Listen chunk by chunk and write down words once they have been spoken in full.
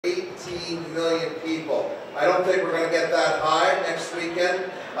19 million people. I don't think we're going to get that high next weekend,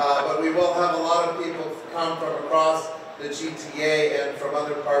 but we will have a lot of people come from across the GTA and from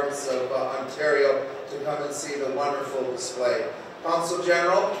other parts of Ontario to come and see the wonderful display. Consul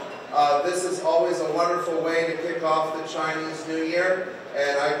General, this is always a wonderful way to kick off the Chinese New Year,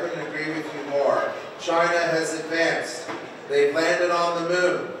 and I couldn't agree with you more. China has advanced. They've landed on the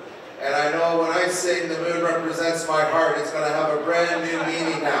moon. And I know when I sing "The Moon Represents My Heart," it's going to have a brand new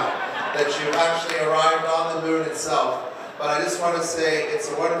meaning now that you've actually arrived on the moon itself. But I just want to say it's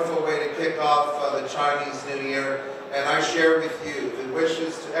a wonderful way to kick off the Chinese New Year. And I share with you the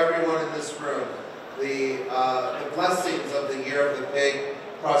wishes to everyone in this room, the blessings of the Year of the Pig,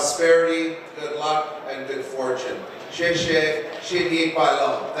 prosperity, good luck, and good fortune. Xie xie, xin yi bai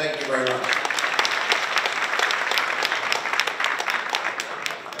long. Thank you very much.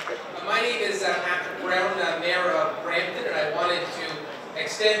 My name is Patrick Brown, Mayor of Brampton, and I wanted to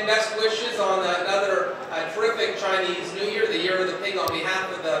extend best wishes on another terrific Chinese New Year, the Year of the Pig, on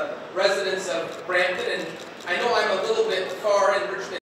behalf of the residents of Brampton. And I know I'm a little bit far in Richmond.